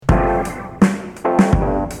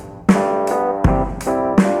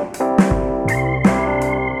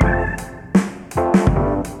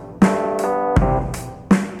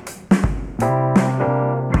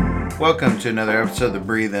Welcome to another episode of the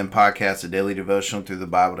Breathe In Podcast, a daily devotional through the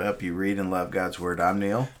Bible to help you read and love God's Word. I'm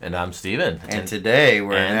Neil. And I'm Stephen. And today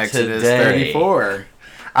we're in Exodus 34.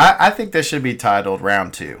 I think this should be titled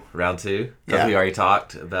Round 2. Round 2? Because we already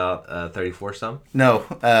talked about 34 some? No,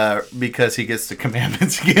 because he gets the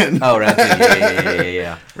commandments again. Oh, round 2.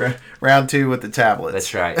 Yeah. Round 2 with the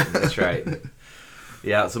tablets. That's right.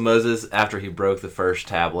 Yeah, so Moses, after he broke the first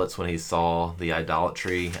tablets, when he saw the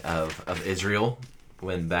idolatry of Israel,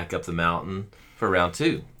 went back up the mountain for round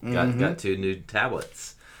 2. Got 2 new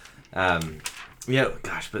tablets. But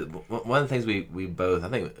one of the things we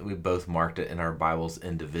both marked it in our Bibles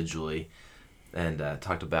individually and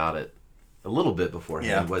talked about it a little bit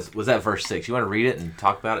beforehand. Was that verse 6. You want to read it and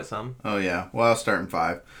talk about it some? Oh, yeah. Well, I'll start in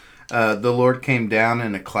 5. The Lord came down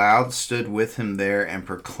in a cloud, stood with him there, and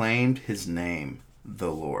proclaimed his name,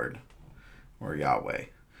 the Lord, or Yahweh.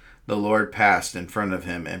 The Lord passed in front of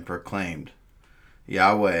him and proclaimed,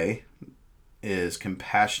 Yahweh is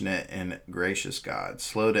compassionate and gracious God,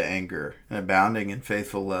 slow to anger, and abounding in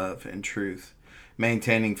faithful love and truth,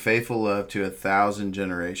 maintaining faithful love to 1,000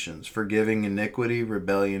 generations, forgiving iniquity,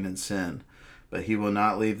 rebellion, and sin. But he will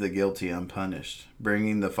not leave the guilty unpunished,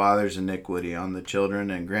 bringing the father's iniquity on the children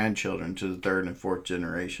and grandchildren to the 3rd and 4th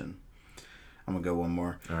generation. I'm going to go one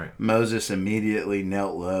more. All right. Moses immediately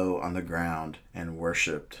knelt low on the ground and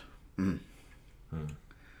worshipped.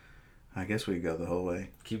 I guess we go the whole way.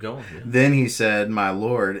 Keep going. Yeah. Then he said, My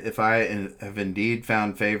Lord, if I have indeed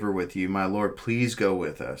found favor with you, my Lord, please go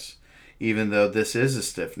with us. Even though this is a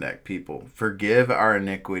stiff-necked people, forgive our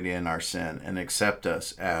iniquity and our sin, and accept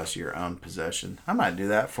us as your own possession. I might do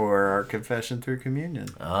that for our confession through communion.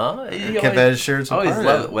 Confession I always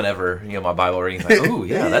love it whenever my Bible reading's like, oh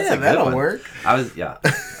yeah, that's a good that'll one. Work. I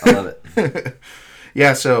love it.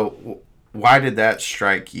 Yeah. So why did that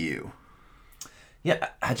strike you? Yeah,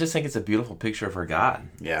 I just think it's a beautiful picture of our God.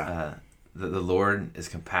 Yeah. The Lord is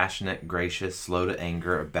compassionate, gracious, slow to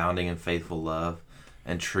anger, abounding in faithful love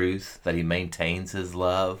and truth, that he maintains his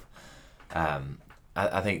love.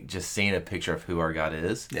 I think just seeing a picture of who our God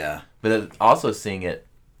is. Yeah. But also seeing it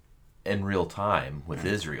in real time with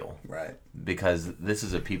Israel. Right. Because this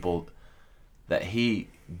is a people that he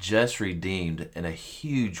just redeemed in a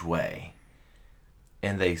huge way.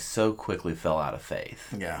 And they so quickly fell out of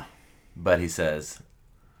faith. Yeah. But he says,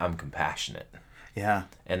 I'm compassionate. Yeah.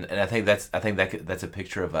 And I think that's a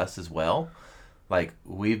picture of us as well. Like,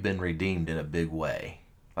 we've been redeemed in a big way,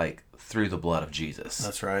 like through the blood of Jesus.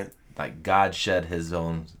 That's right. Like, God shed his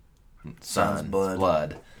own son's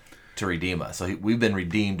blood to redeem us. So we've been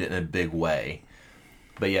redeemed in a big way,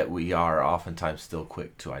 but yet we are oftentimes still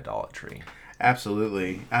quick to idolatry.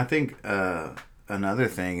 Absolutely. I think another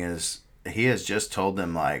thing is he has just told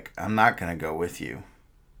them, like, I'm not going to go with you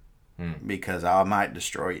because I might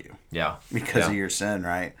destroy you. Yeah. Because of your sin,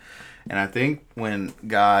 right? And I think when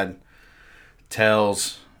God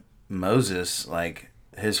tells Moses, like,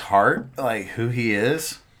 his heart, like, who he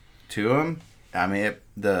is to him, I mean,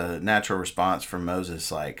 the natural response from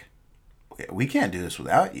Moses, like, we can't do this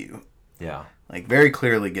without you. Yeah. Like, very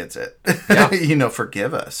clearly gets it. Yeah.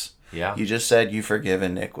 Forgive us. Yeah. You just said you forgive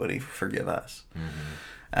iniquity. Forgive us. Mm-hmm.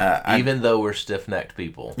 Even though we're stiff-necked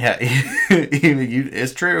people. Yeah.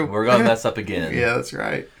 It's true. We're going to mess up again. Yeah, that's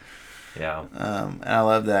right. Yeah. And I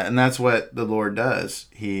love that. And that's what the Lord does.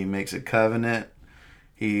 He makes a covenant.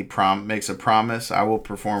 He makes a promise. I will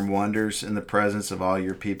perform wonders in the presence of all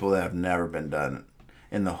your people that have never been done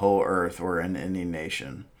in the whole earth or in any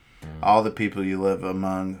nation. All the people you live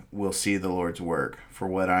among will see the Lord's work, for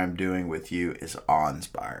what I am doing with you is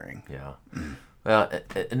awe-inspiring. Yeah. Well,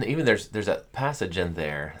 and even there's that passage in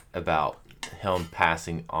there about him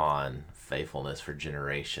passing on faithfulness for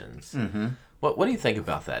generations. Mm-hmm. What do you think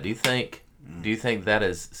about that? Do you think that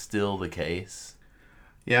is still the case?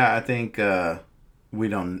 Yeah, I think we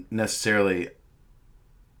don't necessarily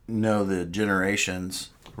know the generations.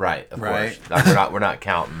 Right, of course. We're not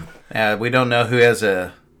counting. We don't know who has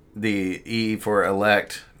the E for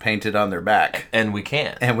elect painted on their back. And we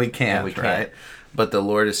can't. Right? But the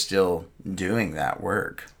Lord is still doing that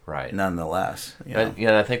work. Right. Nonetheless. But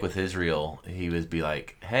I think with Israel, he would be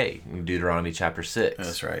like, hey, Deuteronomy chapter 6.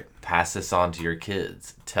 That's right. Pass this on to your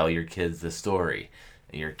kids. Tell your kids the story.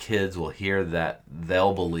 And your kids will hear that.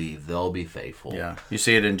 They'll believe. They'll be faithful. Yeah. You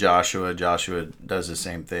see it in Joshua. Joshua does the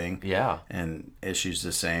same thing. Yeah. And issues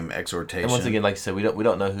the same exhortation. And once again, like you said, we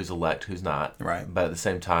don't know who's elect, who's not. Right. But at the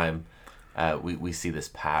same time, we see this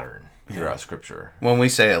pattern throughout Scripture. When we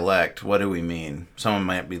say elect, what do we mean? Someone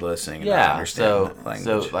might be listening and not understand that language.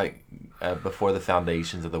 So like before the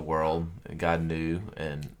foundations of the world, God knew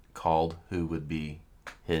and called who would be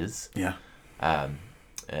His. Yeah.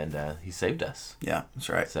 And He saved us. Yeah, that's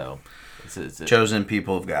right. So Chosen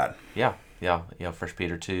people of God. Yeah. 1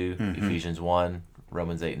 Peter 2, Ephesians 1,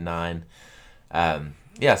 Romans 8 and 9.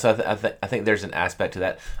 So I think there's an aspect to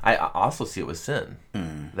that. I also see it with sin.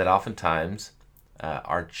 That oftentimes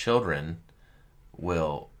our children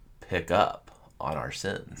will pick up on our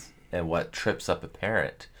sins. And what trips up a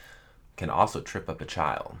parent can also trip up a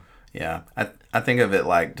child. Yeah, I think of it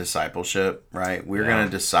like discipleship, right? We're going to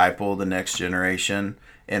disciple the next generation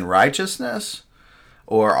in righteousness,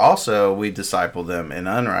 or also we disciple them in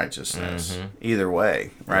unrighteousness. Either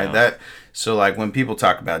way, right? So like when people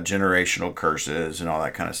talk about generational curses and all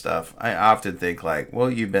that kind of stuff, I often think like, well,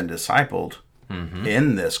 you've been discipled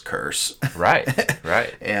in this curse,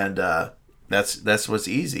 right? And that's what's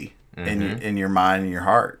easy in your mind and your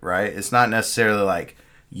heart, right? It's not necessarily like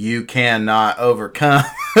you cannot overcome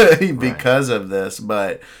because of this,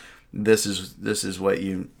 but this is what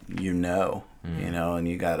you know, and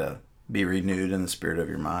you gotta be renewed in the spirit of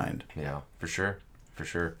your mind. Yeah, for sure.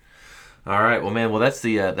 All right, well, man, that's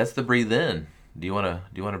the breathe in. Do you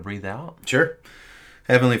wanna breathe out? Sure.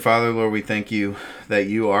 Heavenly Father, Lord, we thank you that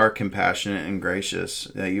you are compassionate and gracious,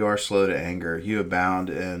 that you are slow to anger, you abound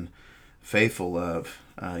in faithful love.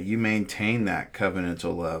 You maintain that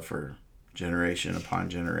covenantal love for generation upon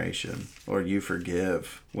generation. Lord, you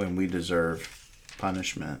forgive when we deserve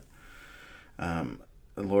punishment.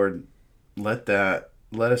 Lord, let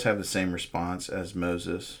us have the same response as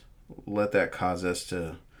Moses. Let that cause us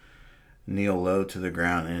to kneel low to the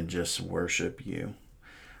ground and just worship you.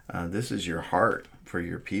 This is your heart for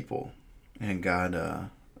your people. And God,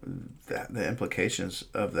 the implications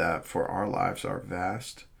of that for our lives are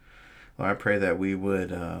vast. Lord, I pray that we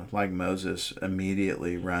would, like Moses,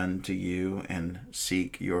 immediately run to you and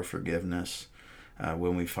seek your forgiveness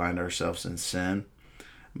when we find ourselves in sin.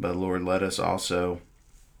 But Lord, let us also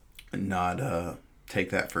not take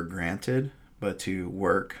that for granted, but to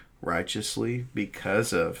work righteously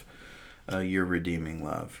because of your redeeming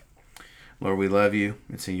love. Lord, we love you.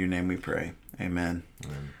 It's in your name we pray. Amen.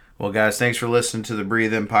 Well, guys, thanks for listening to the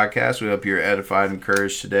Breathe In podcast. We hope you're edified and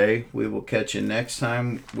encouraged today. We will catch you next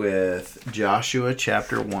time with Joshua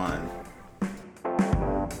chapter 1.